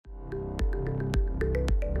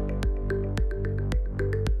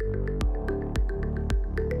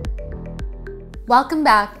Welcome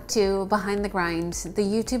back to Behind the Grind, the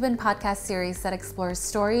YouTube and podcast series that explores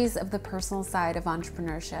stories of the personal side of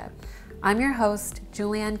entrepreneurship. I'm your host,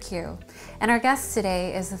 Julianne Q, and our guest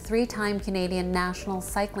today is a three-time Canadian national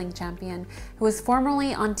cycling champion who was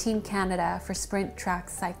formerly on Team Canada for sprint track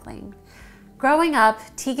cycling. Growing up,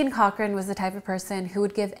 Tegan Cochrane was the type of person who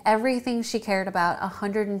would give everything she cared about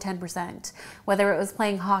 110%, whether it was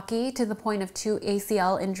playing hockey to the point of 2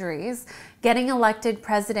 ACL injuries, getting elected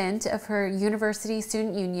president of her university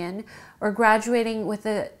student union, or graduating with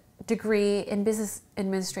a degree in business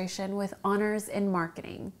administration with honors in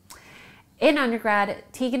marketing. In undergrad,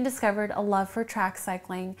 Tegan discovered a love for track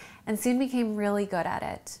cycling and soon became really good at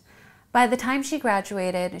it. By the time she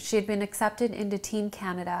graduated, she had been accepted into Team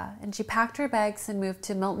Canada, and she packed her bags and moved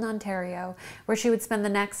to Milton, Ontario, where she would spend the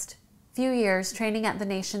next few years training at the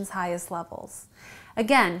nation's highest levels.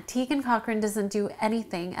 Again, Tegan Cochrane doesn't do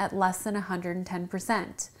anything at less than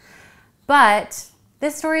 110%. But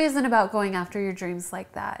this story isn't about going after your dreams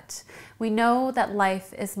like that. We know that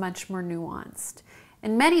life is much more nuanced.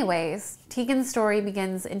 In many ways, Tegan's story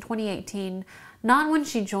begins in 2018, not when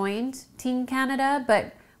she joined Team Canada,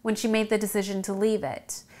 but when she made the decision to leave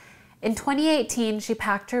it. In 2018, she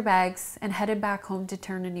packed her bags and headed back home to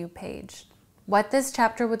turn a new page. What this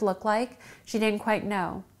chapter would look like, she didn't quite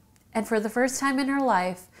know. And for the first time in her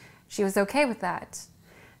life, she was okay with that.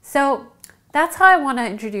 So that's how I want to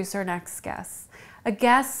introduce our next guest. A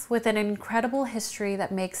guest with an incredible history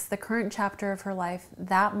that makes the current chapter of her life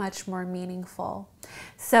that much more meaningful.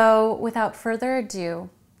 So without further ado,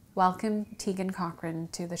 welcome Tegan Cochrane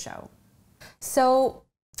to the show. So,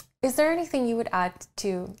 is there anything you would add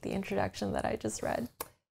to the introduction that I just read?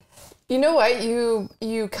 You know what,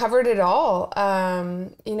 you covered it all.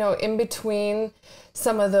 In between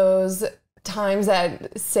some of those times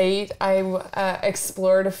at SAIT, I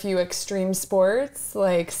explored a few extreme sports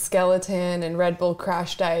like skeleton and Red Bull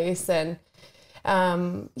crashed ice. And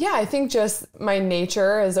I think just my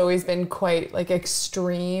nature has always been quite like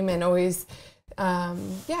extreme and always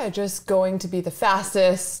just going to be the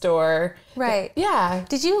fastest or... Right. Yeah.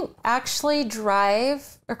 Did you actually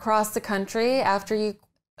drive across the country after you,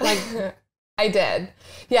 like... I did.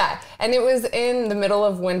 Yeah. And it was in the middle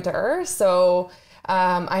of winter. So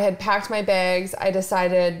I had packed my bags. I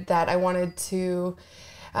decided that I wanted to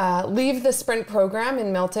leave the sprint program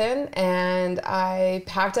in Milton, and I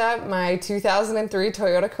packed up my 2003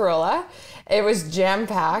 Toyota Corolla. It was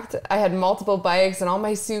jam-packed. I had multiple bikes and all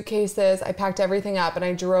my suitcases. I packed everything up and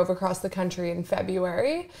I drove across the country in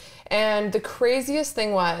February. And the craziest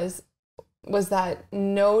thing was that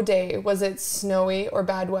no day was it snowy or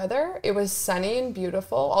bad weather. It was sunny and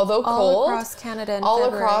beautiful, although cold. All across Canada in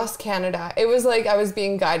February. Across Canada. It was like I was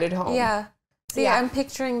being guided home. Yeah. See, yeah. I'm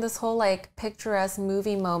picturing this whole like picturesque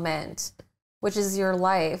movie moment, which is your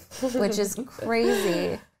life, which is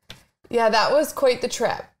crazy. Yeah, that was quite the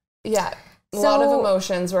trip. Yeah. A lot of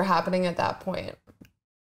emotions were happening at that point.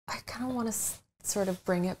 I kind of want to sort of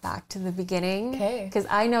bring it back to the beginning. Okay. Because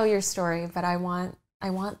I know your story, but I want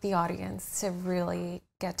the audience to really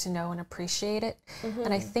get to know and appreciate it. Mm-hmm.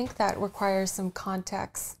 And I think that requires some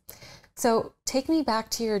context. So take me back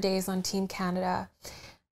to your days on Team Canada.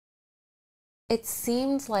 It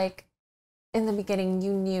seemed like in the beginning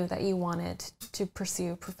you knew that you wanted to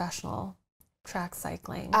pursue professional track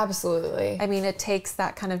cycling. Absolutely. I mean, it takes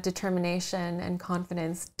that kind of determination and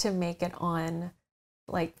confidence to make it on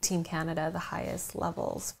like Team Canada, the highest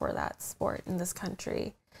levels for that sport in this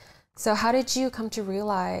country. So how did you come to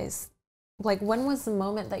realize, like when was the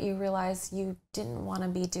moment that you realized you didn't want to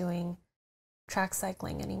be doing track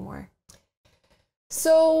cycling anymore?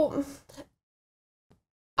 So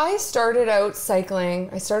I started out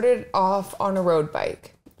cycling. I started off on a road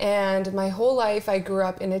bike. And my whole life, I grew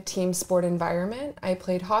up in a team sport environment. I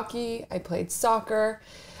played hockey, I played soccer.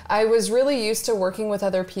 I was really used to working with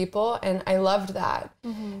other people, and I loved that.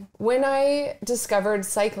 Mm-hmm. When I discovered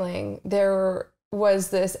cycling, there was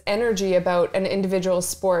this energy about an individual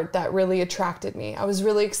sport that really attracted me. I was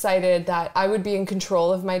really excited that I would be in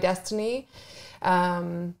control of my destiny.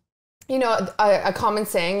 A common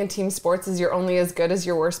saying in team sports is you're only as good as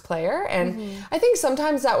your worst player. And mm-hmm. I think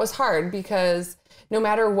sometimes that was hard because no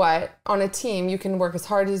matter what, on a team, you can work as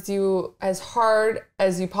hard as you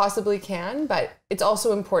possibly can, but it's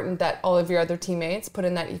also important that all of your other teammates put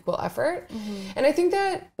in that equal effort. Mm-hmm. And I think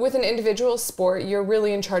that with an individual sport, you're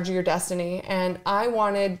really in charge of your destiny, and I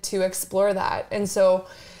wanted to explore that. And so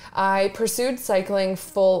I pursued cycling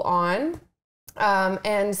full on,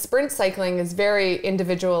 and sprint cycling is very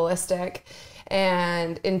individualistic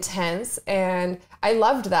and intense, and I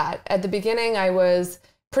loved that. At the beginning, I was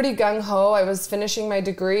pretty gung-ho. I was finishing my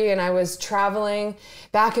degree and I was traveling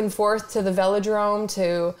back and forth to the velodrome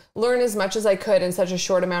to learn as much as I could in such a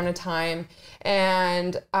short amount of time.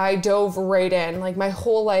 And I dove right in. Like my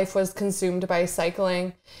whole life was consumed by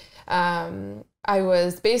cycling. I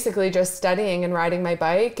was basically just studying and riding my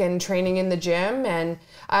bike and training in the gym. And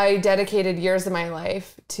I dedicated years of my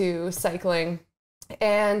life to cycling.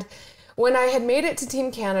 And when I had made it to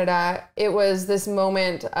Team Canada, it was this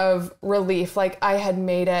moment of relief. Like I had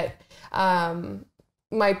made it.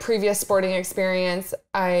 My previous sporting experience,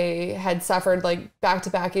 I had suffered like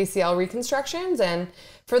back-to-back ACL reconstructions. And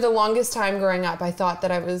for the longest time growing up, I thought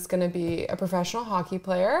that I was going to be a professional hockey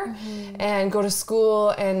player and go to school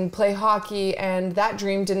and play hockey. And that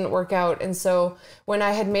dream didn't work out. And so when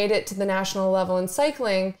I had made it to the national level in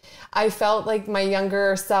cycling, I felt like my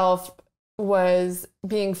younger self was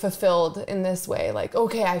being fulfilled in this way. Like,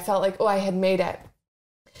 okay, I felt like, oh, I had made it.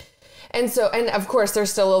 And so, and of course,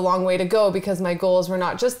 there's still a long way to go because my goals were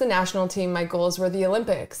not just the national team, my goals were the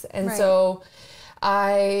Olympics. And so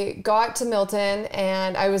I got to Milton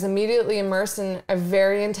and I was immediately immersed in a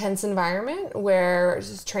very intense environment where I was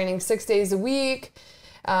just training 6 days a week,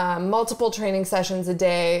 multiple training sessions a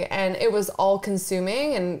day, and it was all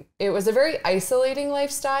consuming and it was a very isolating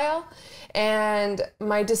lifestyle. And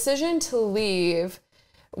my decision to leave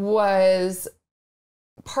was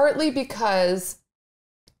partly because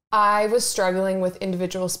I was struggling with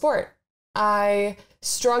individual sport. I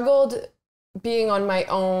struggled being on my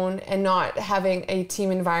own and not having a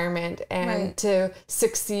team environment and to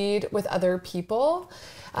succeed with other people.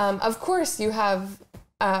 Of course, you have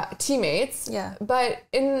teammates, but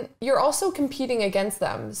you're also competing against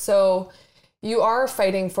them. So you are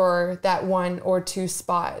fighting for that 1 or 2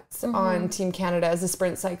 spots on Team Canada as a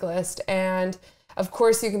sprint cyclist. And of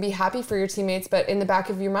course, you can be happy for your teammates, but in the back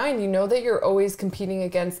of your mind, you know that you're always competing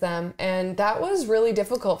against them. And that was really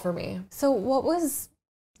difficult for me. So what was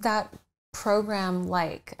that program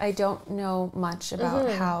like? I don't know much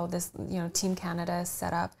about how this, Team Canada is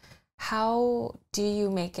set up. How do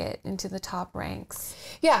you make it into the top ranks?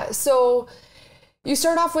 Yeah, so you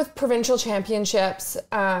start off with provincial championships,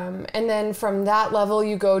 and then from that level,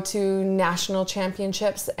 you go to national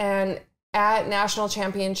championships. And at national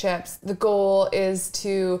championships, the goal is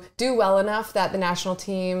to do well enough that the national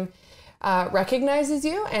team recognizes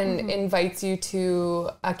you and invites you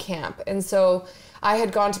to a camp. And so I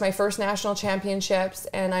had gone to my first national championships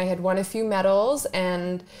and I had won a few medals,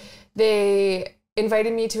 and they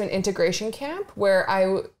invited me to an integration camp where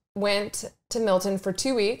I went to Milton for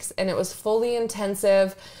 2 weeks, and it was fully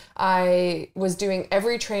intensive. I was doing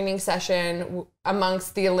every training session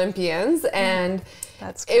amongst the Olympians, and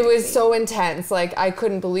it was so intense. Like, I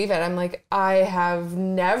couldn't believe it. I'm like, I have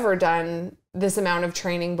never done this amount of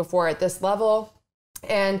training before at this level.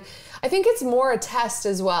 And I think it's more a test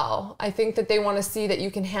as well. I think that they want to see that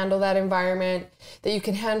you can handle that environment, that you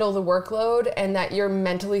can handle the workload, and that you're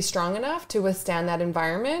mentally strong enough to withstand that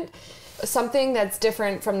environment. Something that's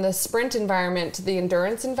different from the sprint environment to the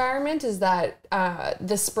endurance environment is that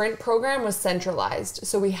the sprint program was centralized.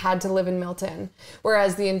 So we had to live in Milton,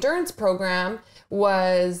 whereas the endurance program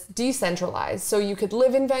was decentralized. So you could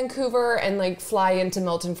live in Vancouver and like fly into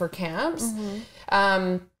Milton for camps.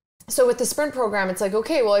 So with the sprint program, it's like,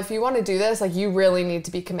 okay, well, if you want to do this, like, you really need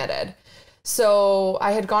to be committed. So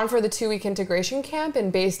I had gone for the 2-week integration camp,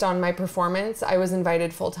 and based on my performance, I was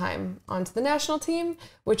invited full-time onto the national team,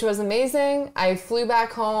 which was amazing. I flew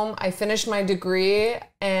back home, I finished my degree,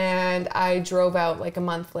 and I drove out like a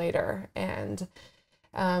month later. And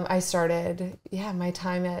I started, my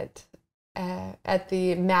time at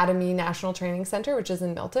the Mattamy National Training Center, which is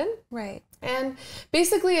in Milton. Right. And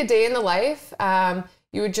basically a day in the life.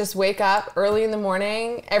 You would just wake up early in the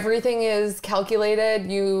morning. Everything is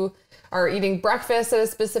calculated. You are eating breakfast at a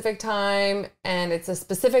specific time and it's a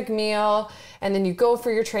specific meal. And then you go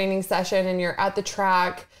for your training session and you're at the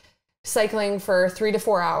track cycling for 3 to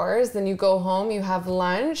 4 hours. Then you go home, you have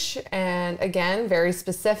lunch, and again, very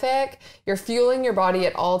specific. You're fueling your body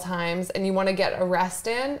at all times and you want to get a rest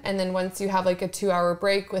in. And then once you have like a 2-hour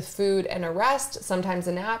break with food and a rest, sometimes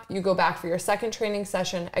a nap, you go back for your second training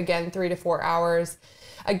session, again, 3 to 4 hours,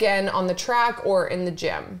 again on the track or in the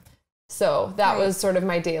gym. So that was sort of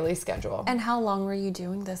my daily schedule. And how long were you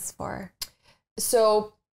doing this for?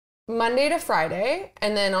 So Monday to Friday,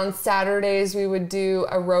 and then on Saturdays we would do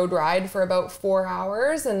a road ride for about 4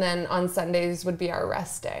 hours, and then on Sundays would be our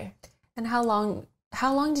rest day. And how long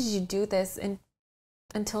did you do this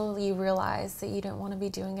until you realized that you didn't want to be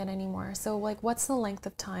doing it anymore? So like, what's the length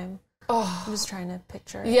of time? Oh, I'm just trying to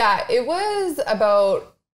picture it. Yeah, it was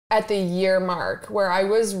about at the year mark where I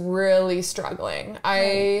was really struggling.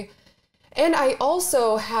 And I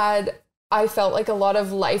also I felt like a lot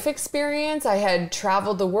of life experience. I had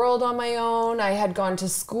traveled the world on my own. I had gone to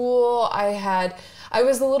school. I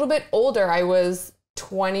was a little bit older. I was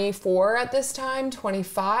 24 at this time,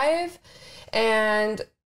 25. And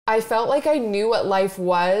I felt like I knew what life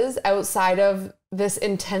was outside of this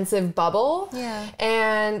intensive bubble. Yeah.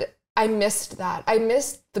 And I missed that. I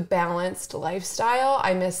missed the balanced lifestyle.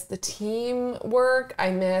 I missed the teamwork.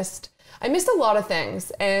 I missed a lot of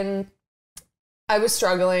things. And I was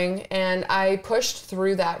struggling, and I pushed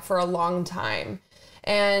through that for a long time.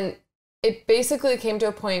 And it basically came to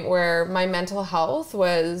a point where my mental health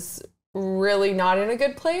was really not in a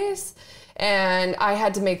good place. And I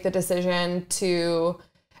had to make the decision to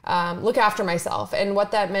look after myself. And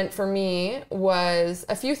what that meant for me was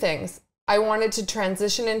a few things. I wanted to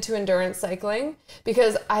transition into endurance cycling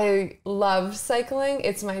because I love cycling.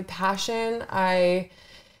 It's my passion.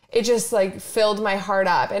 It just like filled my heart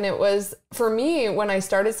up. And it was, for me, when I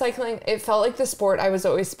started cycling, it felt like the sport I was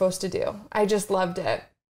always supposed to do. I just loved it.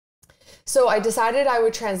 So I decided I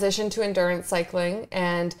would transition to endurance cycling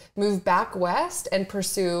and move back west and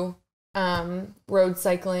pursue road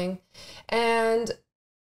cycling. And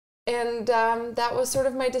that was sort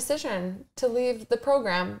of my decision to leave the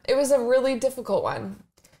program. It was a really difficult one.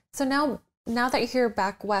 So now that you're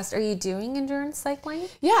back west, are you doing endurance cycling?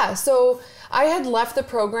 Yeah, so I had left the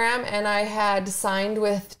program and I had signed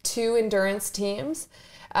with 2 endurance teams.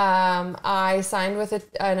 I signed with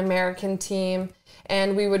an American team,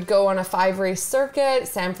 and we would go on a 5-race circuit: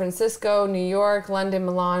 San Francisco, New York, London,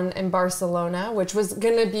 Milan, and Barcelona, which was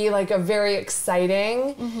going to be like a very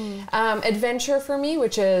exciting adventure for me,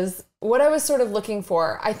 which is what I was sort of looking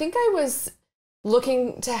for. I think I was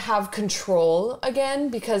looking to have control again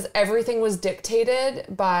because everything was dictated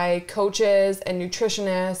by coaches and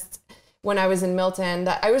nutritionists when I was in Milton,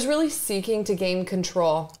 that I was really seeking to gain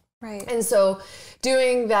control. Right. And so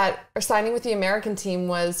doing that, or signing with the American team,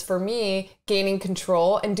 was for me gaining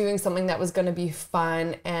control and doing something that was going to be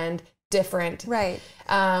fun and different. Right.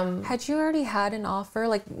 Had you already had an offer?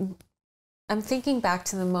 Like, I'm thinking back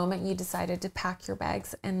to the moment you decided to pack your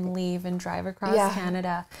bags and leave and drive across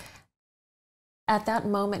Canada. At that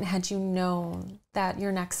moment, had you known that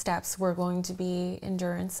your next steps were going to be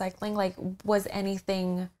endurance cycling? Like, was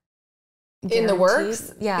anything guaranteed? In the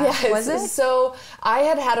works? Yeah. Yes. Was it? So I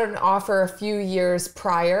had had an offer a few years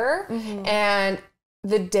prior, and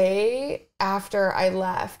the day after I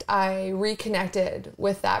left, I reconnected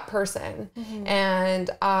with that person. And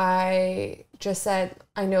I just said,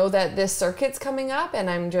 I know that this circuit's coming up, and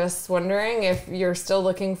I'm just wondering if you're still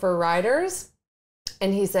looking for riders.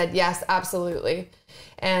 And he said, yes, absolutely.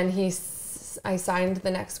 And I signed the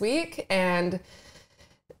next week. And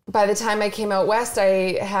by the time I came out west,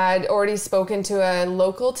 I had already spoken to a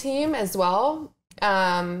local team as well.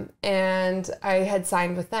 And I had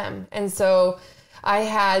signed with them. And so I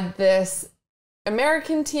had this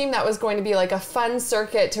American team that was going to be like a fun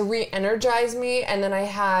circuit to re-energize me. And then I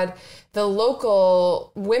had the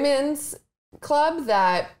local women's club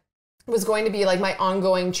that was going to be like my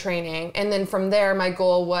ongoing training. And then from there, my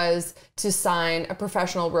goal was to sign a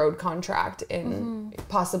professional road contract in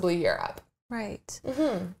possibly Europe. Right.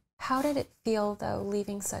 How did it feel, though,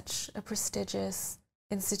 leaving such a prestigious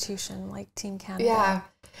institution like Team Canada? Yeah,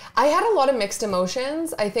 I had a lot of mixed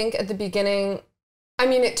emotions. I think at the beginning, I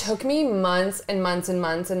mean, it took me months and months and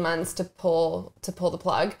months and months to pull the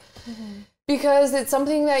plug. Because it's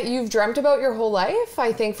something that you've dreamt about your whole life.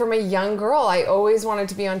 I think from a young girl, I always wanted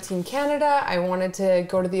to be on Team Canada. I wanted to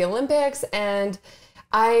go to the Olympics, and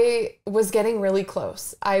I was getting really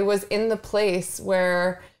close. I was in the place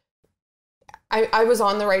where I was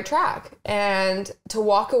on the right track. And to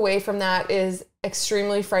walk away from that is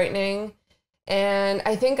extremely frightening. And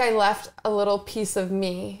I think I left a little piece of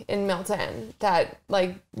me in Milton, that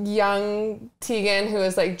like young Tegan who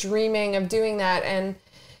was like dreaming of doing that.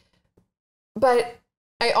 But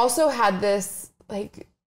I also had this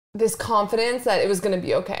confidence that it was going to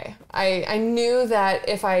be okay. I knew that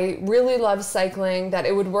if I really loved cycling, that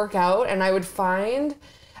it would work out, and I would find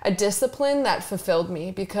a discipline that fulfilled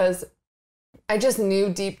me, because I just knew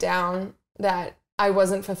deep down that I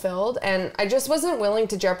wasn't fulfilled, and I just wasn't willing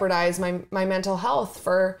to jeopardize my mental health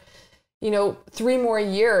for, 3 more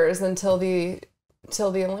years until the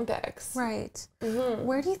Olympics. Right.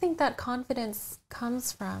 Where do you think that confidence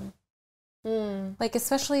comes from? Like,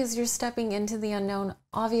 especially as you're stepping into the unknown,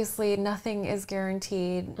 obviously nothing is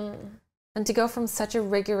guaranteed. And to go from such a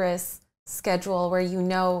rigorous schedule where you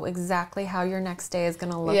know exactly how your next day is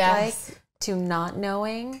going to look like, to not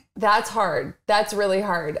knowing. That's hard. That's really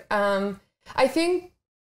hard. I think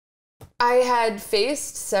I had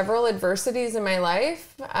faced several adversities in my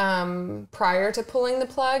life prior to pulling the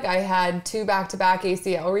plug. I had 2 back-to-back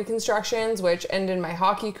ACL reconstructions, which ended my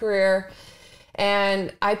hockey career.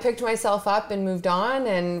 And I picked myself up and moved on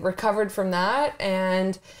and recovered from that.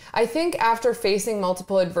 And I think after facing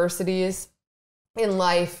multiple adversities in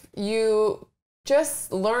life, you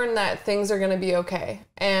just learn that things are going to be okay.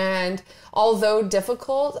 And although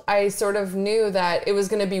difficult, I sort of knew that it was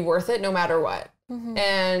going to be worth it no matter what. Mm-hmm.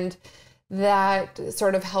 And that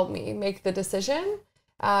sort of helped me make the decision.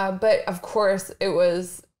 But of course, it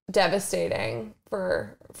was devastating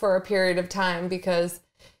for a period of time because,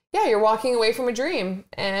 yeah, you're walking away from a dream,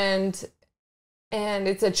 and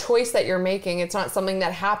it's a choice that you're making. It's not something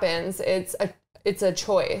that happens. It's a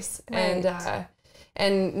choice. Right.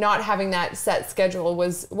 And not having that set schedule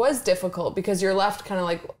was difficult because you're left kind of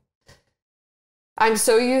like, I'm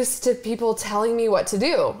so used to people telling me what to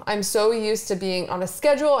do. I'm so used to being on a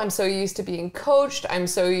schedule. I'm so used to being coached. I'm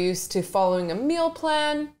so used to following a meal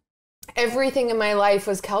plan. Everything in my life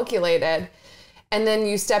was calculated. And then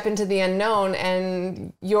you step into the unknown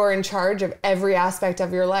and you're in charge of every aspect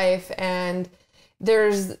of your life. And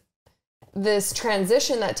there's this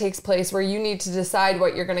transition that takes place where you need to decide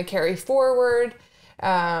what you're going to carry forward.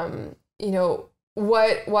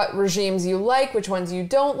 What regimes you like, which ones you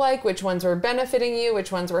don't like, which ones were benefiting you,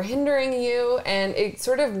 which ones were hindering you. And it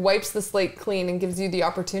sort of wipes the slate clean and gives you the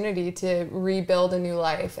opportunity to rebuild a new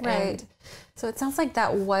life. Right. So it sounds like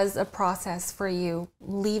that was a process for you,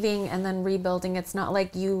 leaving and then rebuilding. It's not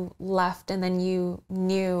like you left and then you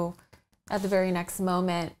knew at the very next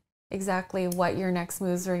moment exactly what your next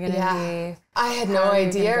moves were going to be. I had no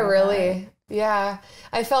idea, really. Yeah.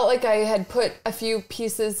 I felt like I had put a few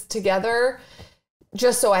pieces together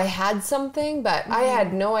just so I had something, but I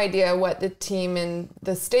had no idea what the team in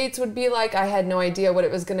the States would be like. I had no idea what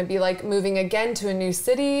it was going to be like moving again to a new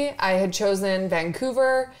city. I had chosen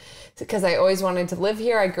Vancouver because I always wanted to live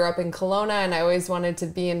here. I grew up in Kelowna and I always wanted to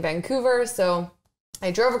be in Vancouver. So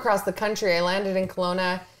I drove across the country. I landed in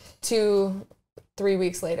Kelowna. 2-3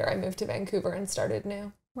 weeks later, I moved to Vancouver and started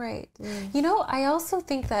new. Right. I also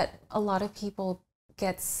think that a lot of people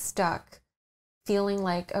get stuck feeling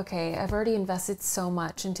like, okay, I've already invested so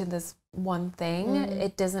much into this one thing.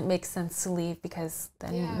 It doesn't make sense to leave because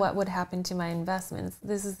then what would happen to my investments?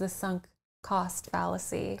 This is the sunk cost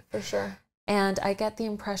fallacy. For sure. And I get the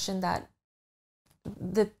impression that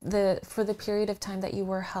for the period of time that you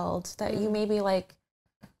were held, that you maybe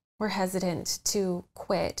were hesitant to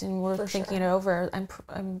quit and were thinking it over.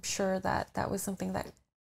 I'm sure that was something that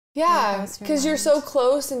because you're so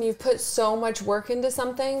close and you've put so much work into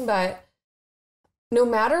something. But no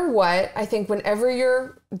matter what, I think whenever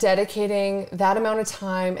you're dedicating that amount of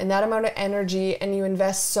time and that amount of energy and you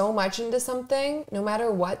invest so much into something, no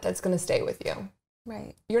matter what, that's going to stay with you.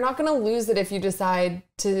 Right. You're not going to lose it if you decide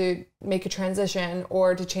to make a transition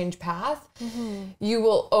or to change path. You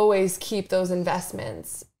will always keep those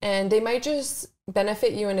investments, and they might just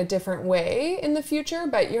benefit you in a different way in the future,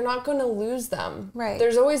 but you're not going to lose them. Right.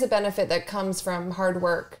 There's always a benefit that comes from hard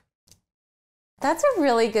work. That's a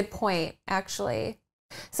really good point, actually.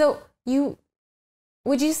 So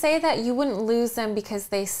would you say that you wouldn't lose them because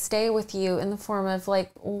they stay with you in the form of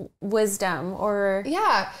wisdom or?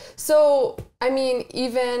 Yeah. So, I mean,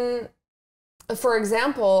 even for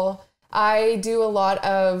example, I do a lot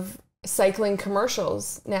of cycling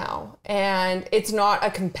commercials now, and it's not a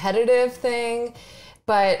competitive thing,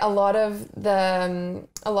 but a lot of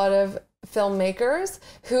filmmakers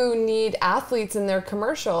who need athletes in their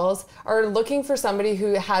commercials are looking for somebody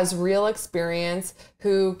who has real experience,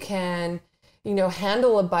 who can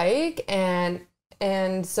handle a bike.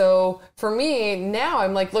 And so for me now,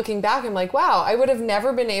 I'm looking back, I'm like, wow, I would have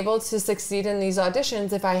never been able to succeed in these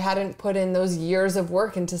auditions if I hadn't put in those years of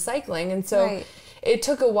work into cycling. And so it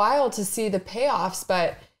took a while to see the payoffs,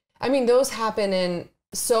 but I mean, those happen in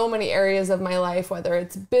so many areas of my life, whether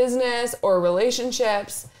it's business or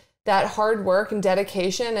relationships. That hard work and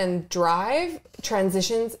dedication and drive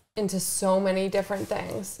transitions into so many different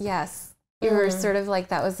things. Yes. You were sort of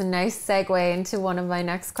that was a nice segue into one of my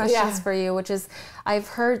next questions for you, which is, I've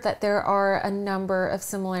heard that there are a number of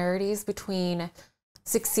similarities between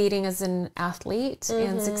succeeding as an athlete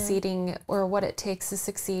and succeeding, or what it takes to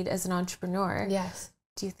succeed as an entrepreneur. Yes.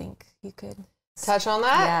 Do you think you could touch on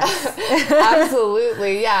that? Yes.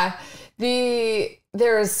 Absolutely. Yeah.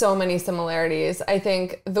 There is so many similarities. I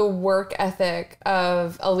think the work ethic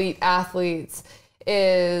of elite athletes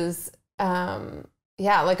is,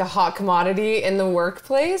 like a hot commodity in the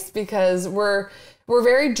workplace, because we're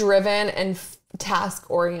very driven and task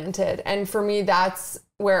oriented. And for me, that's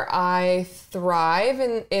where I thrive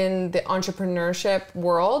in the entrepreneurship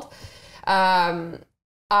world.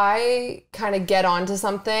 I kind of get onto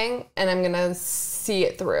something and I'm going to see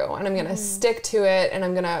it through and I'm going to stick to it and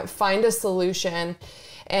I'm going to find a solution.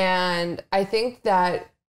 And I think that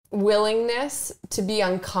willingness to be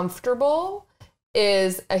uncomfortable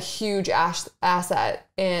is a huge asset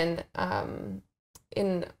in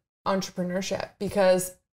entrepreneurship,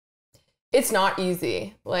 because it's not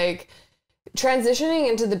easy. Like, transitioning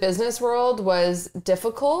into the business world was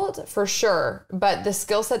difficult for sure, but the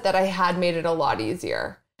skill set that I had made it a lot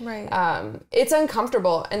easier. Right. It's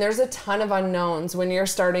uncomfortable and there's a ton of unknowns when you're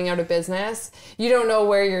starting out a business. You don't know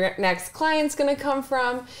where your next client's going to come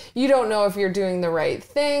from. You don't know if you're doing the right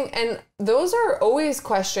thing. And those are always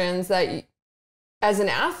questions that as an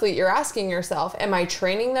athlete, you're asking yourself, am I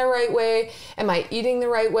training the right way? Am I eating the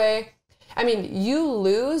right way? I mean, you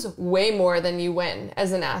lose way more than you win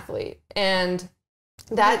as an athlete. And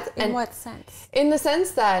that... In what sense? In the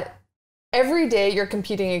sense that every day you're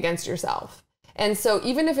competing against yourself. And so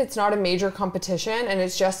even if it's not a major competition and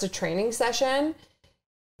it's just a training session,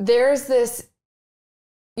 there's this,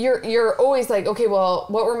 you're always like, okay, well,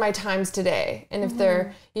 what were my times today? And if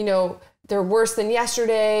they're, they're worse than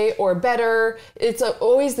yesterday or better, it's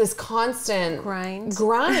always this constant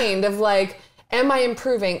grind of like, am I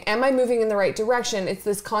improving? Am I moving in the right direction? It's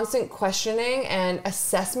this constant questioning and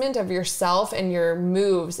assessment of yourself and your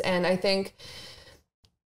moves. And I think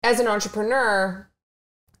as an entrepreneur,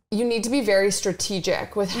 you need to be very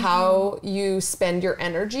strategic with how you spend your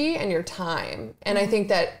energy and your time. And I think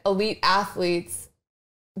that elite athletes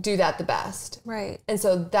do that the best. Right. And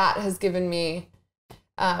so that has given me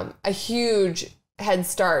a huge head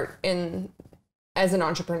start as an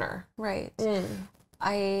entrepreneur. Right.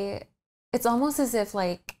 It's almost as if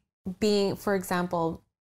like being, for example,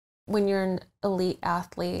 when you're an elite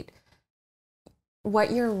athlete,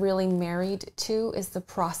 what you're really married to is the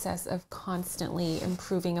process of constantly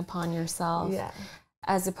improving upon yourself,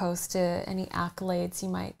 as opposed to any accolades you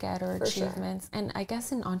might get or achievements. Sure. And I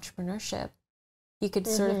guess in entrepreneurship, you could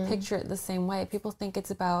sort of picture it the same way. People think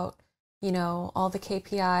it's about, all the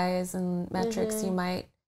KPIs and metrics you might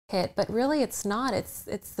hit, but really it's not. It's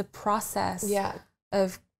the process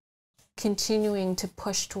of continuing to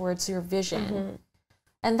push towards your vision.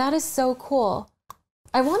 And that is so cool.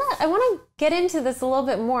 I want to get into this a little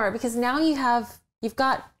bit more, because now you've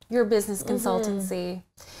got your business consultancy.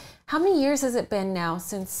 How many years has it been now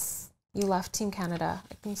since you left Team Canada?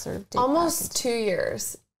 I can sort of dig almost 2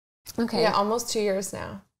 years. Okay. Yeah, almost 2 years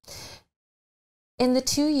now. In the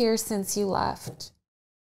 2 years since you left,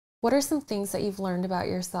 what are some things that you've learned about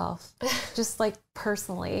yourself, just like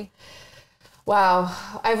personally? Wow,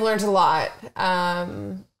 I've learned a lot.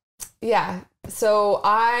 So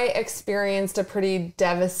I experienced a pretty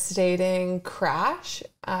devastating crash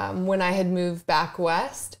when I had moved back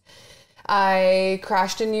west. I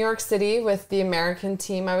crashed in New York City with the American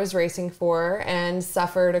team I was racing for and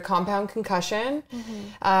suffered a compound concussion.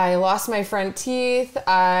 I lost my front teeth.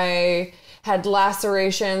 I had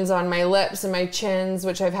lacerations on my lips and my chins,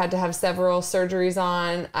 which I've had to have several surgeries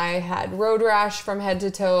on. I had road rash from head to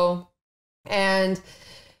toe, and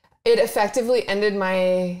it effectively ended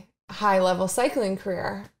my high-level cycling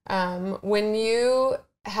career. When you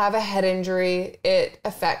have a head injury, it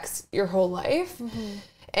affects your whole life.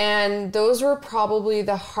 And those were probably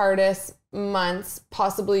the hardest months,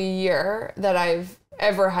 possibly year, that I've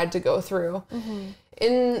ever had to go through.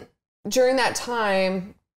 During that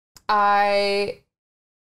time, I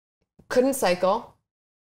couldn't cycle,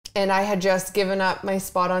 and I had just given up my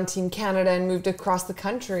spot on Team Canada and moved across the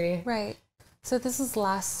country. Right. So this was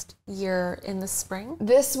last year in the spring?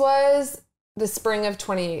 This was the spring of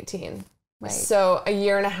 2018. Right. So a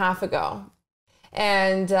year and a half ago.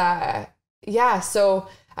 And so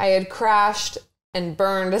I had crashed and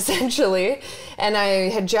burned essentially. And I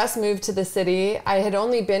had just moved to the city. I had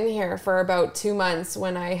only been here for about 2 months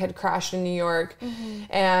when I had crashed in New York.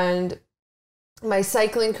 And my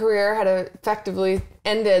cycling career had effectively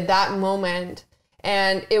ended that moment.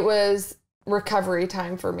 And it was recovery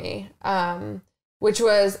time for me, which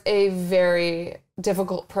was a very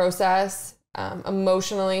difficult process,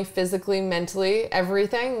 emotionally, physically, mentally,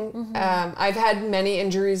 everything. I've had many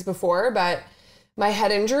injuries before, but my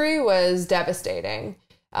head injury was devastating.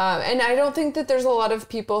 And I don't think that there's a lot of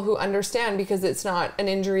people who understand, because it's not an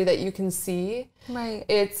injury that you can see. Right.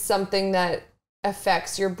 It's something that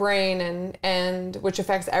affects your brain and which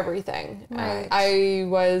affects everything. Right. I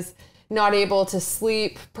was not able to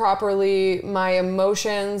sleep properly. My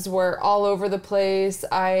emotions were all over the place.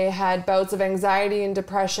 I had bouts of anxiety and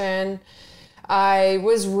depression. I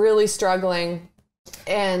was really struggling.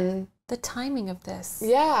 And the timing of this.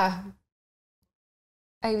 Yeah.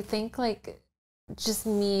 I think like just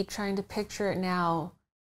me trying to picture it now,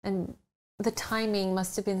 and the timing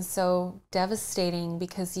must have been so devastating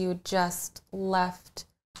because you had just left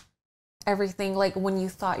everything, like when you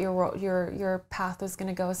thought your path was going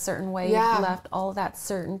to go a certain way, Yeah. you left all that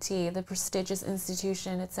certainty, the prestigious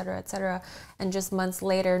institution, et cetera, and just months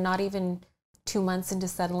later, not even 2 months into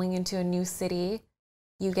settling into a new city,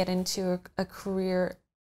 you get into a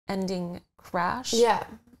career-ending crash. Yeah,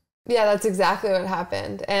 that's exactly what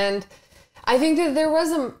happened. And I think that there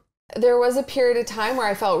was a period of time where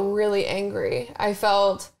I felt really angry. I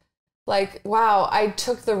felt like, wow, I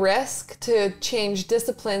took the risk to change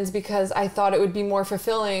disciplines because I thought it would be more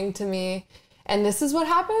fulfilling to me. And this is what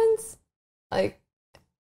happens? Like,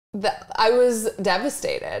 I was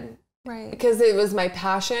devastated. Right. Because it was my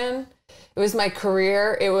passion. It was my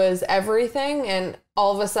career. It was everything. And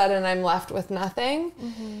all of a sudden I'm left with nothing.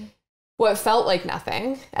 Mm-hmm. What felt like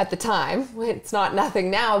nothing at the time. It's not nothing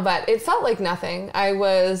now, but it felt like nothing. I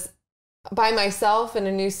was by myself in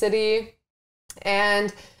a new city,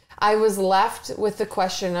 and I was left with the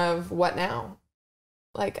question of what now?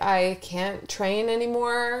 Like, I can't train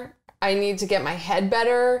anymore. I need to get my head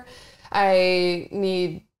better. I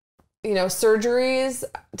need, surgeries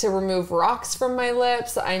to remove rocks from my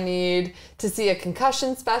lips. I need to see a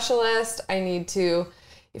concussion specialist. I need to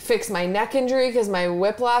fix my neck injury because my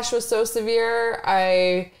whiplash was so severe.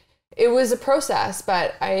 It was a process,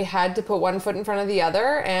 but I had to put one foot in front of the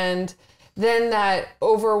other. And then that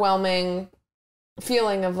overwhelming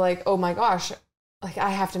feeling of like, oh my gosh, like I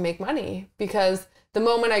have to make money, because the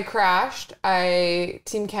moment I crashed,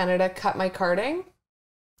 Team Canada cut my carding.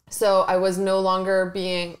 So I was no longer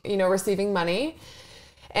receiving money.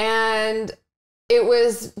 And it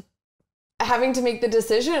was having to make the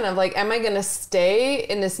decision of like, am I going to stay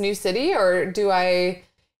in this new city, or do I,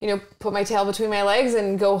 put my tail between my legs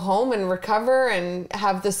and go home and recover and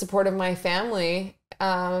have the support of my family?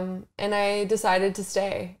 And I decided to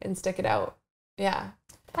stay and stick it out. Yeah.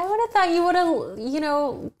 I would have thought you would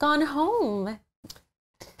have, gone home.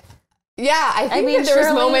 Yeah, I think that there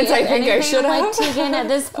was moments I think I should have. Like Tegan, at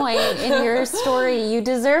this point in your story, you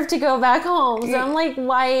deserve to go back home. So I'm like,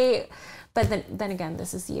 why? But then again,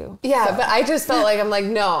 this is you. Yeah, so. But I just felt like, I'm like,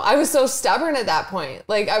 no. I was so stubborn at that point.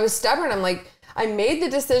 Like, I was stubborn. I'm like, I made the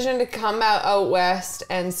decision to come out west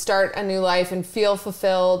and start a new life and feel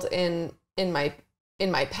fulfilled in my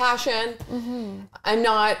passion. Mm-hmm. I'm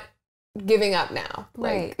not giving up now.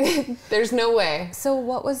 Right. Like, there's no way. So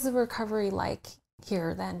what was the recovery like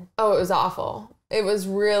here then? Oh, it was awful. It was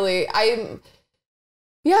really,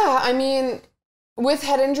 with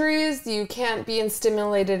head injuries, you can't be in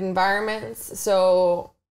stimulated environments.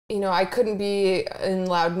 So, I couldn't be in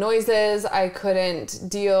loud noises. I couldn't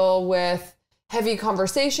deal with heavy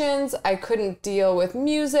conversations. I couldn't deal with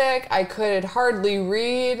music. I could hardly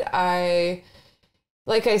read.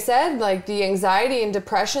 Like I said, like the anxiety and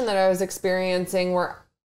depression that I was experiencing were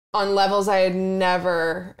on levels I had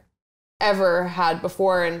never, ever had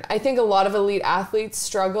before. And I think a lot of elite athletes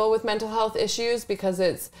struggle with mental health issues because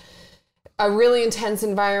it's a really intense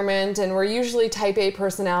environment, and we're usually type A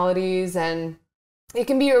personalities, and it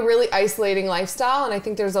can be a really isolating lifestyle. And I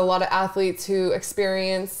think there's a lot of athletes who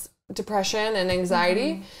experience depression and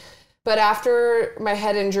anxiety. Mm-hmm. But after my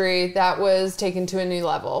head injury, that was taken to a new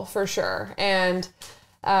level for sure. And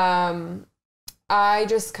I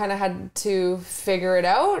just kind of had to figure it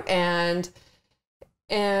out. And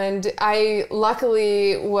I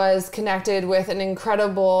luckily was connected with an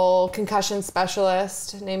incredible concussion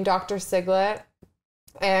specialist named Dr. Siglet.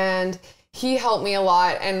 And he helped me a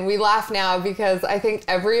lot. And we laugh now because I think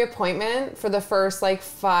every appointment for the first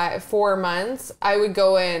 4 months, I would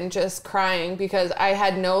go in just crying because I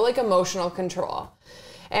had no emotional control.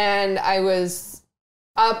 And I was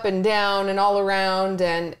up and down and all around,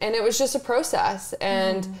 and it was just a process.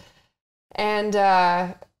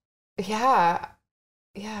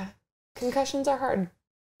 Yeah, concussions are hard.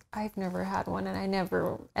 I've never had one, and I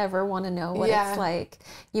never ever want to know what it's like.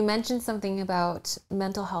 You mentioned something about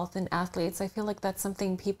mental health in athletes. I feel like that's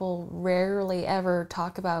something people rarely ever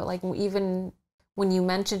talk about. Like, even when you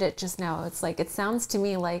mentioned it just now, it's like, it sounds to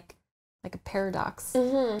me like a paradox.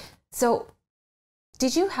 Mm-hmm. So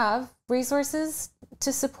did you have resources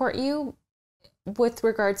to support you with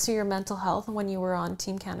regards to your mental health when you were on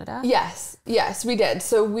Team Canada? Yes, we did.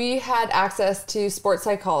 So we had access to sports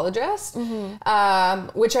psychologists,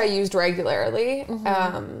 which I used regularly,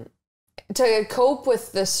 to cope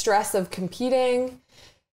with the stress of competing,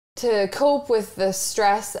 to cope with the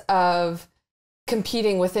stress of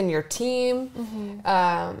competing within your team,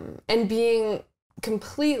 and being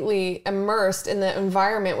completely immersed in the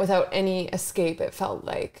environment without any escape. It felt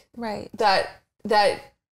like that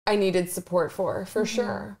I needed support for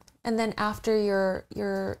sure. And then after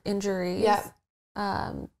your injuries,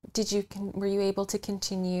 were you able to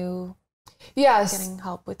continue getting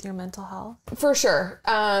help with your mental health? For sure.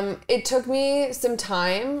 It took me some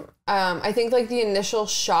time. I think like the initial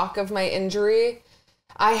shock of my injury,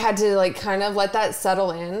 I had to like kind of let that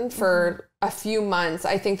settle in for a few months.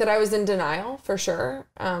 I think that I was in denial for sure.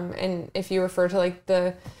 And if you refer to like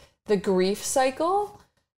the grief cycle,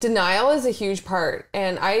 denial is a huge part.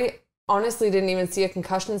 And I honestly didn't even see a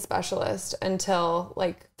concussion specialist until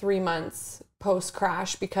like 3 months post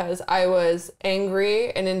crash because I was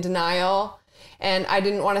angry and in denial. And I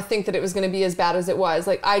didn't want to think that it was going to be as bad as it was.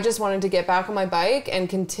 Like, I just wanted to get back on my bike and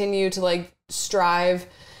continue to like strive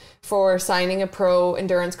for signing a pro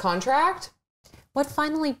endurance contract. What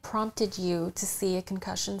finally prompted you to see a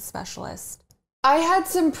concussion specialist? I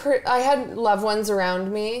had loved ones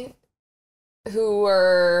around me who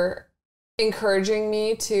were encouraging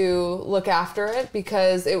me to look after it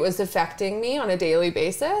because it was affecting me on a daily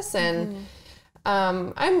basis. And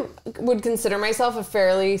I would consider myself a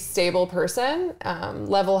fairly stable person,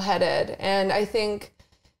 level-headed. And I think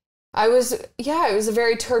it was a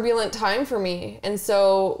very turbulent time for me. And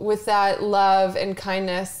so with that love and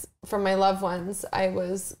kindness from my loved ones, I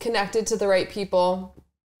was connected to the right people.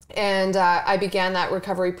 And I began that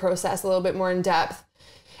recovery process a little bit more in depth.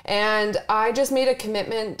 And I just made a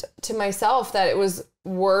commitment to myself that it was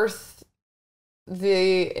worth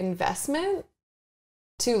the investment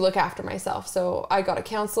to look after myself. So I got a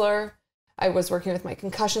counselor. I was working with my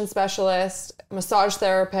concussion specialist, massage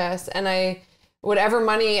therapist, and whatever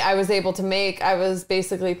money I was able to make, I was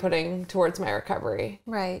basically putting towards my recovery.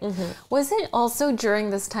 Right. Was it also during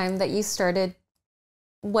this time that you started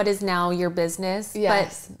what is now your business?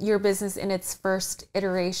 Yes. But your business in its first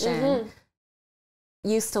iteration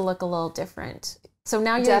used to look a little different. So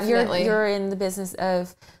now you're in the business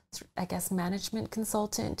of, I guess, management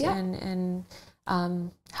consultant and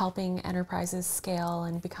helping enterprises scale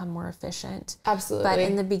and become more efficient. Absolutely. But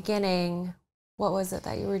in the beginning, what was it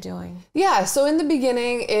that you were doing? Yeah, so in the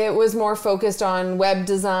beginning, it was more focused on web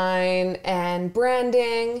design and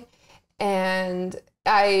branding, and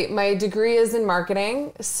my degree is in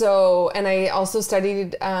marketing. And I also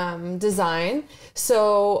studied design.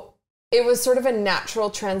 So it was sort of a natural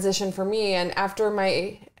transition for me. And after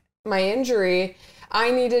my injury,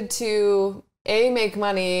 I needed to A, make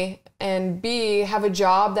money, and B, have a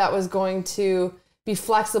job that was going to be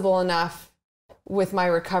flexible enough with my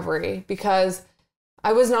recovery, because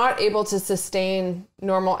I was not able to sustain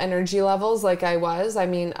normal energy levels like I was. I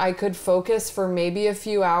mean, I could focus for maybe a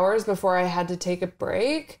few hours before I had to take a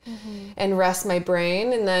break and rest my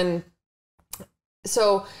brain. And then,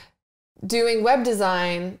 so doing web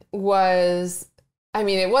design it was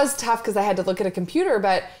tough because I had to look at a computer,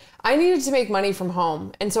 but I needed to make money from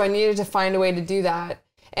home. And so I needed to find a way to do that.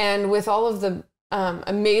 And with all of the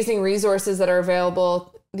amazing resources that are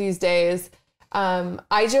available these days,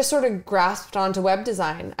 I just sort of grasped onto web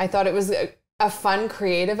design. I thought it was a fun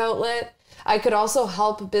creative outlet. I could also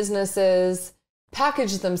help businesses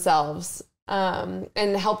package themselves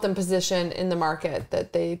and help them position in the market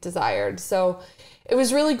that they desired. So it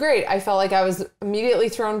was really great. I felt like I was immediately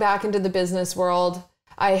thrown back into the business world.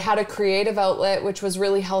 I had a creative outlet, which was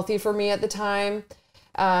really healthy for me at the time.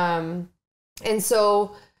 And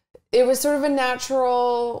so it was sort of a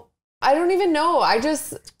natural, I don't even know.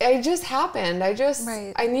 It just happened.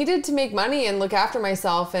 I needed to make money and look after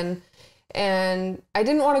myself, and I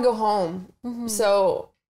didn't want to go home. So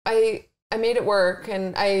I made it work,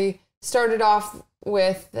 and I started off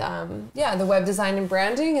with the web design and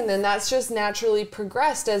branding, and then that's just naturally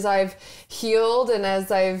progressed as I've healed and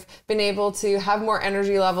as I've been able to have more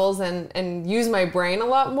energy levels and use my brain a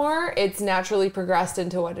lot more. It's naturally progressed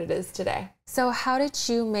into what it is today. So how did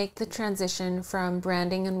you make the transition from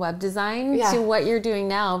branding and web design to what you're doing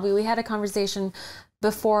now? We had a conversation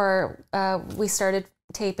before we started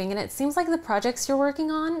taping, and it seems like the projects you're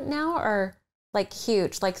working on now are like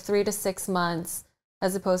huge, like 3 to 6 months,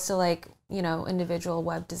 as opposed to like, individual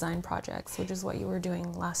web design projects, which is what you were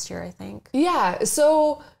doing last year, I think. Yeah.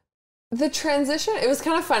 So the transition, it was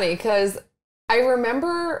kind of funny because I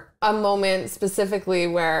remember a moment specifically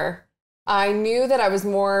where I knew that I was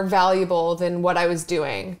more valuable than what I was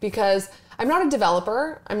doing, because I'm not a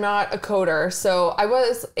developer, I'm not a coder. So I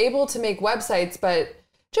was able to make websites, but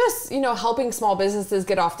just, helping small businesses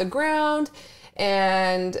get off the ground.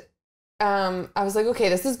 And I was like, okay,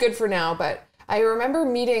 this is good for now. But I remember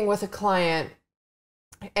meeting with a client,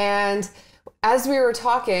 and as we were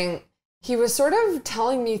talking, he was sort of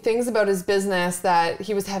telling me things about his business that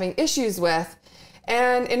he was having issues with.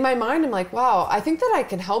 And in my mind, I'm like, wow, I think that I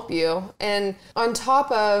can help you. And on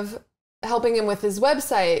top of helping him with his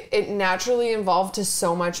website, it naturally evolved to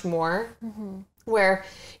so much more, where,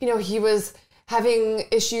 you know, he was having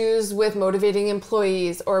issues with motivating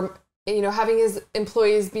employees, or, you know, having his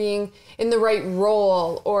employees being in the right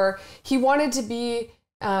role, or he wanted to be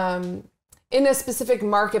in a specific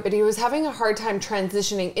market, but he was having a hard time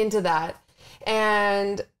transitioning into that.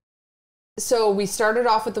 And so we started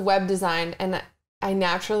off with the web design, and I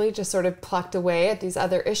naturally just sort of plucked away at these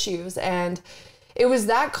other issues. And it was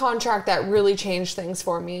that contract that really changed things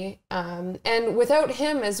for me. And without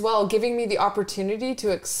him as well, giving me the opportunity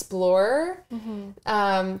to explore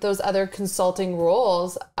those other consulting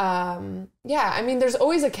roles. Yeah, I mean, there's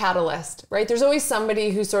always a catalyst, right? There's always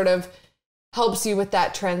somebody who sort of helps you with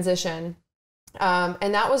that transition.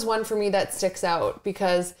 And that was one for me that sticks out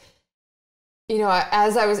because, you know,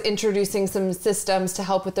 as I was introducing some systems to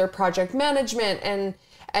help with their project management, and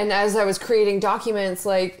as I was creating documents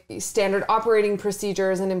like standard operating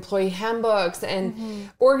procedures and employee handbooks, and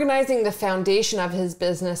organizing the foundation of his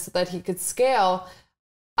business so that he could scale,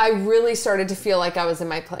 I really started to feel like I was in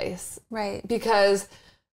my place. Right. Because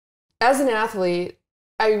as an athlete,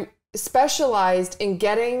 I specialized in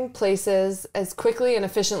getting places as quickly and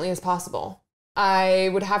efficiently as possible. I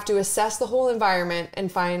would have to assess the whole environment and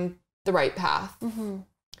find the right path. And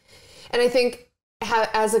I think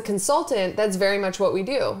as a consultant, that's very much what we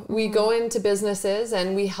do. We go into businesses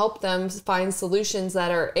and we help them find solutions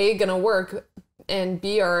that are A, going to work, and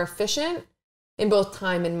B, are efficient in both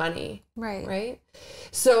time and money. Right. Right.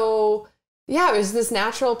 So yeah, it was this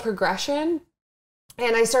natural progression.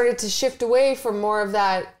 And I started to shift away from more of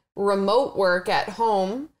that remote work at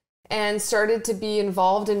home and started to be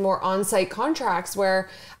involved in more on-site contracts where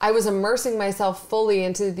I was immersing myself fully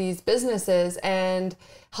into these businesses and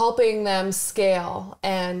helping them scale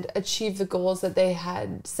and achieve the goals that they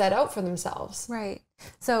had set out for themselves. Right.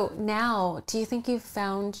 So now, do you think you've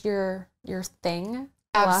found your thing?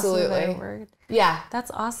 Absolutely. Yeah.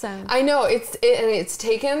 That's awesome. I know it's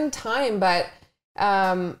taken time, but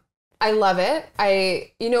I love it.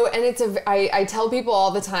 I tell people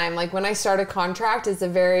all the time, like when I start a contract, it's a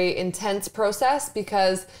very intense process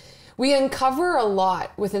because we uncover a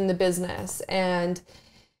lot within the business, and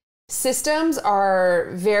systems are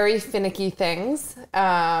very finicky things.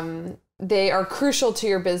 They are crucial to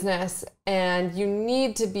your business, and you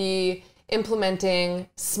need to be implementing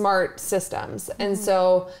smart systems. And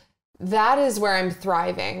so that is where I'm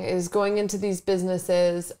thriving, is going into these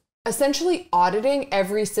businesses, essentially auditing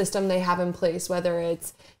every system they have in place, whether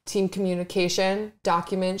it's team communication,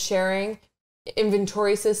 document sharing,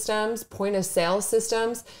 inventory systems, point of sale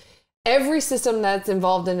systems. Every system that's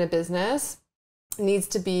involved in a business needs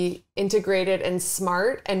to be integrated and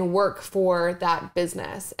smart and work for that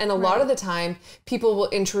business. And a lot of the time, people will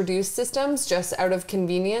introduce systems just out of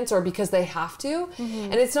convenience or because they have to,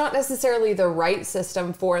 and it's not necessarily the right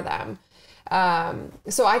system for them.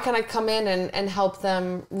 So I kind of come in and help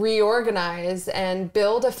them reorganize and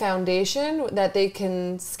build a foundation that they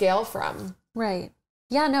can scale from. Right.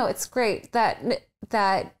 Yeah, no, it's great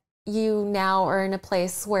that you now are in a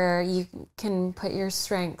place where you can put your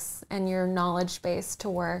strengths and your knowledge base to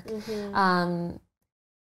work. And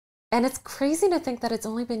it's crazy to think that it's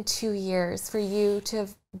only been 2 years for you to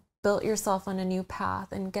have built yourself on a new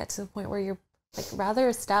path and get to the point where you're like rather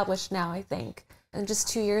established now, I think. And just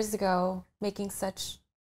 2 years ago, making such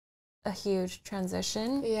a huge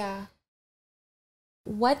transition. Yeah.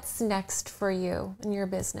 What's next for you in your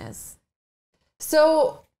business?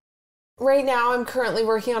 So right now I'm currently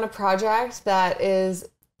working on a project that is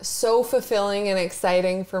so fulfilling and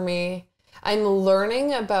exciting for me. I'm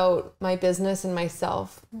learning about my business and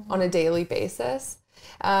myself on a daily basis.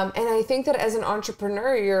 And I think that as an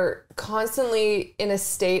entrepreneur, you're constantly in a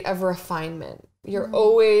state of refinement. You're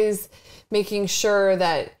always making sure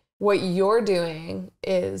that what you're doing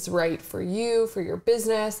is right for you, for your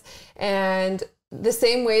business. And the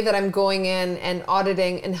same way that I'm going in and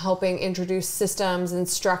auditing and helping introduce systems and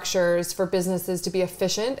structures for businesses to be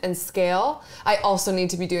efficient and scale, I also need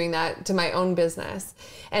to be doing that to my own business.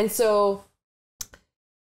 And so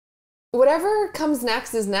whatever comes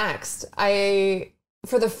next is next. I,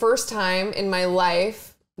 for the first time in my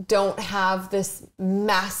life, don't have this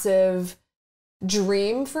massive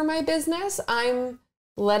dream for my business. I'm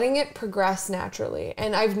letting it progress naturally.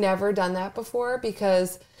 And I've never done that before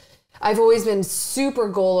because I've always been super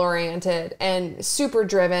goal oriented and super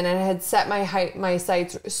driven, and I had set my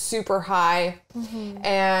sights super high.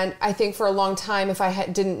 And I think for a long time, if I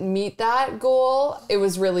didn't meet that goal, it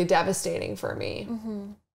was really devastating for me.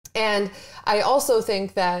 And I also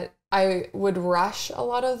think that I would rush a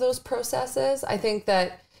lot of those processes. I think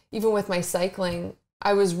that even with my cycling,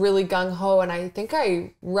 I was really gung-ho, and I think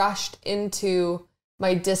I rushed into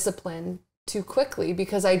my discipline too quickly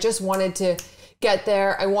because I just wanted to get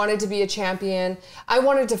there. I wanted to be a champion. I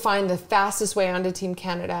wanted to find the fastest way onto Team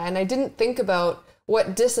Canada. And I didn't think about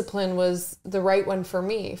what discipline was the right one for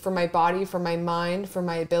me, for my body, for my mind, for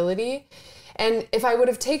my ability. And if I would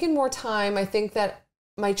have taken more time, I think that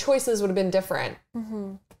my choices would have been different.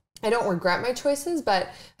 Mm-hmm. I don't regret my choices, but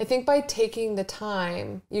I think by taking the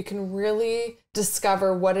time, you can really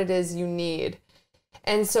discover what it is you need.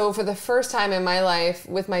 And so for the first time in my life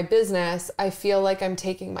with my business, I feel like I'm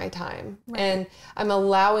taking my time and I'm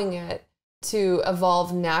allowing it to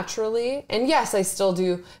evolve naturally. And yes, I still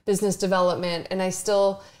do business development and I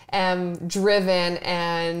still am driven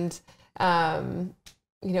and,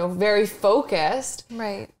 very focused.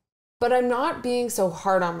 Right. But I'm not being so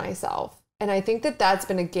hard on myself. And I think that that's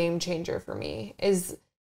been a game changer for me, is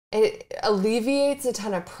it alleviates a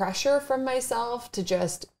ton of pressure from myself to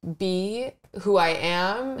just be who I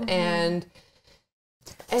am. Mm-hmm. and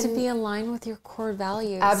to be aligned with your core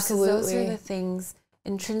values. Absolutely. Those are the things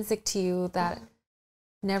intrinsic to you that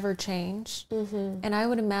never change. Mm-hmm. And I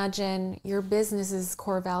would imagine your business's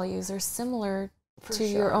core values are similar to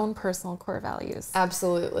your own personal core values.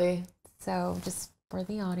 Absolutely. So just for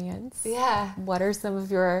the audience, what are some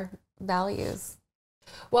of your values?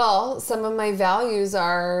 Well, some of my values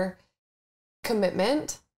are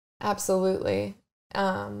commitment. Absolutely.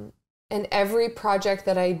 And every project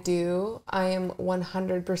that I do, I am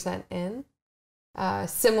 100% in.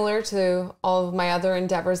 Similar to all of my other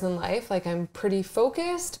endeavors in life, like I'm pretty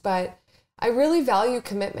focused, but I really value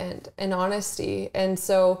commitment and honesty. And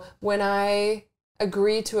so when I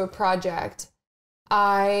agree to a project,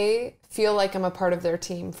 I feel like I'm a part of their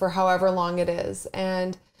team for however long it is.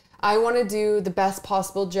 And I want to do the best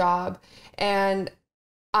possible job. And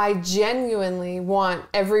I genuinely want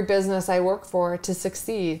every business I work for to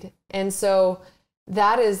succeed. And so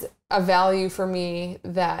that is a value for me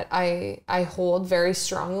that I hold very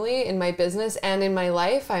strongly in my business and in my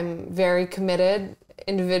life. I'm very committed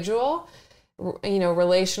individual,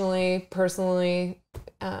 relationally, personally.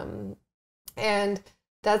 And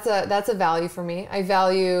that's a value for me. I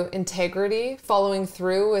value integrity, following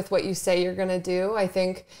through with what you say you're going to do. I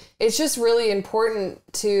think it's just really important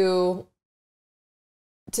to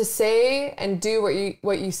say and do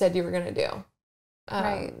what you said you were going to do.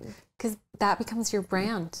 Right. Because that becomes your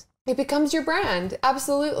brand. It becomes your brand.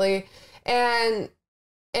 Absolutely. And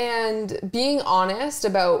being honest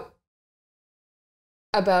about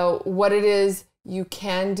what it is you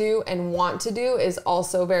can do and want to do is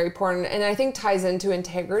also very important. And I think ties into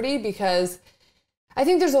integrity, because I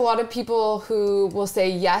think there's a lot of people who will say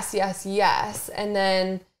yes, yes, yes. And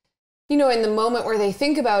then, in the moment where they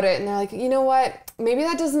think about it and they're like, you know what, maybe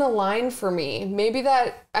that doesn't align for me. Maybe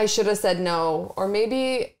that I should have said no, or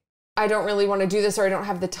maybe I don't really want to do this, or I don't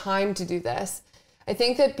have the time to do this. I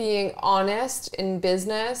think that being honest in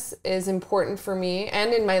business is important for me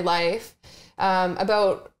and in my life,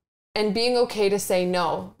 and being okay to say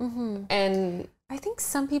no. Mm-hmm. And I think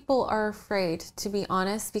some people are afraid to be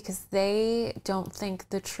honest because they don't think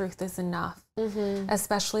the truth is enough. Mm-hmm.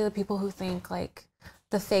 Especially the people who think like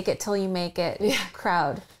the fake it till you make it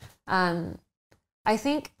crowd. I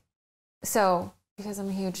think so, because I'm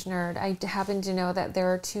a huge nerd, I happen to know that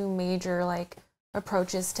there are two major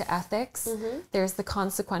approaches to ethics. Mm-hmm. There's the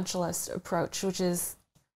consequentialist approach, which is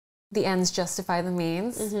the ends justify the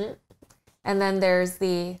means. Mm-hmm. And then there's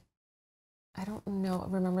the, I don't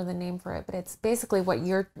remember the name for it, but it's basically what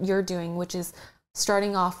you're doing, which is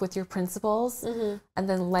starting off with your principles and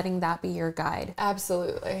then letting that be your guide.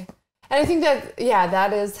 Absolutely. And I think that,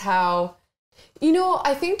 that is how,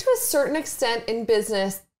 I think to a certain extent in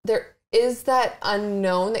business, there is that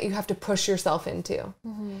unknown that you have to push yourself into,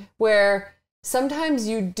 where sometimes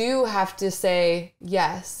you do have to say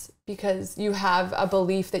yes, because you have a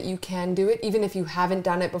belief that you can do it, even if you haven't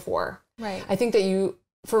done it before. Right. I think that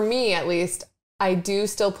for me at least, I do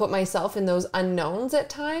still put myself in those unknowns at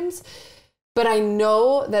times, but I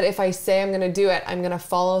know that if I say I'm going to do it, I'm going to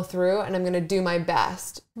follow through and I'm going to do my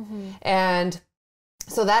best. Mm-hmm. And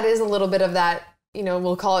so that is a little bit of that,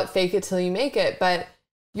 we'll call it fake it till you make it, but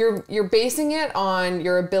you're basing it on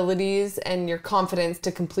your abilities and your confidence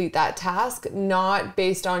to complete that task, not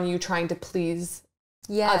based on you trying to please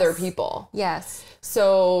other people. Yes.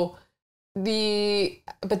 So the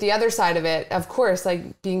other side of it, of course,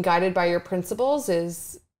 being guided by your principles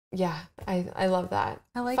is, I love that.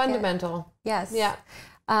 I like fundamental. It. Yes. Yeah.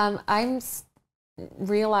 I'm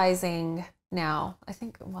realizing now,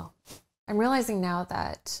 I I'm realizing now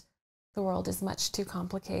that the world is much too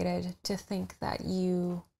complicated to think that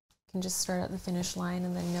you can just start at the finish line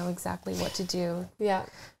and then know exactly what to do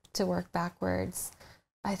to work backwards.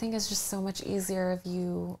 I think it's just so much easier if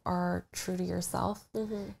you are true to yourself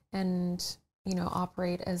and, you know,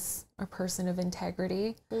 operate as a person of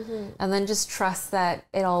integrity and then just trust that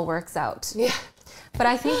it all works out. Yeah. But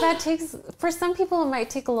I think that takes, for some people, it might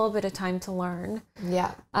take a little bit of time to learn.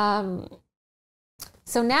 Yeah.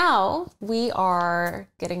 So now we are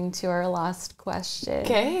getting to our last question.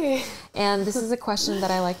 Okay. And this is a question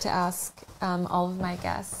that I like to ask all of my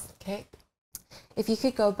guests. Okay. If you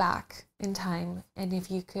could go back in time and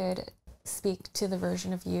if you could speak to the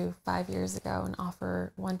version of you 5 years ago and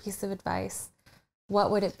offer one piece of advice,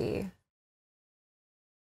 what would it be?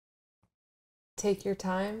 Take your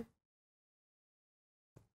time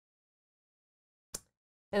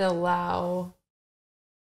and allow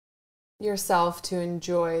yourself to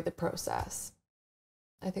enjoy the process.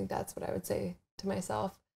 I think that's what I would say to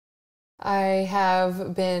myself. I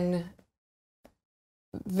have been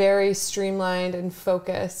very streamlined and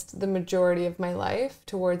focused the majority of my life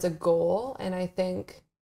towards a goal, and I think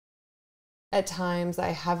at times I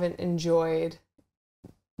haven't enjoyed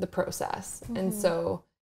the process. And so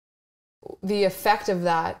the effect of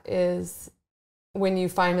that is when you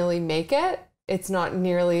finally make it, it's not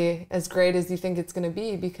nearly as great as you think it's going to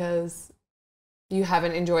be because you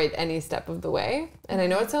haven't enjoyed any step of the way. And I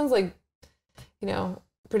know it sounds like, you know,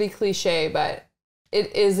 pretty cliche, but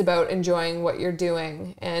it is about enjoying what you're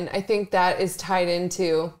doing. And I think that is tied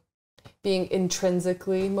into being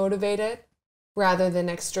intrinsically motivated rather than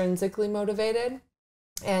extrinsically motivated.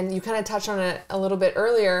 And you kind of touched on it a little bit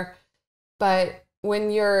earlier, but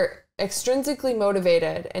when you're extrinsically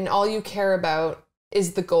motivated and all you care about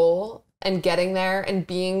is the goal and getting there and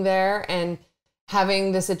being there and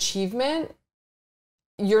having this achievement,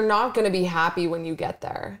 you're not going to be happy when you get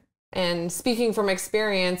there. And speaking from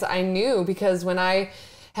experience, I knew because when I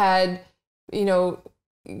had 3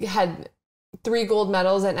 gold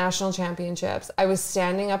medals at national championships, I was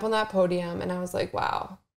standing up on that podium and I was like,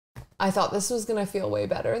 wow, I thought this was going to feel way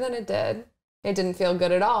better than it did. It didn't feel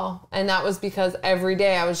good at all. And that was because every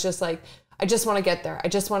day I was just like, I just want to get there. I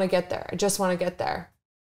just want to get there. I just want to get there.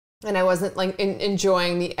 And I wasn't like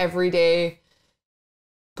enjoying the everyday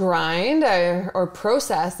grind or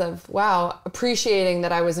process of, wow, appreciating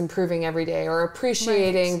that I was improving every day or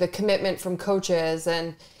appreciating the commitment from coaches.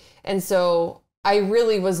 And so I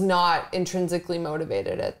really was not intrinsically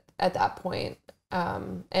motivated at that point.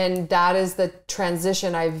 And that is the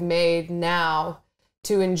transition I've made now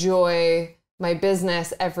to enjoy my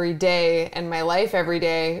business every day and my life every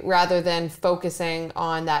day rather than focusing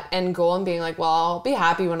on that end goal and being like, well, I'll be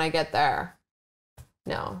happy when I get there.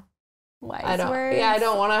 No. Wise words. Yeah, I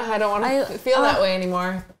don't want to feel that way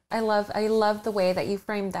anymore. I love the way that you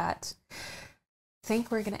framed that. I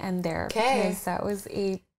think we're going to end there because that was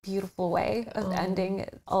a beautiful way of ending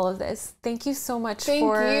all of this. Thank you so much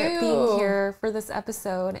for being here for this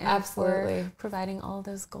episode and for providing all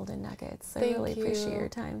those golden nuggets. I really appreciate your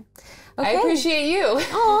time. Okay. I appreciate you.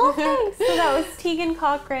 Oh, thanks. So that was Tegan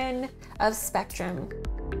Cochrane of Spectrum.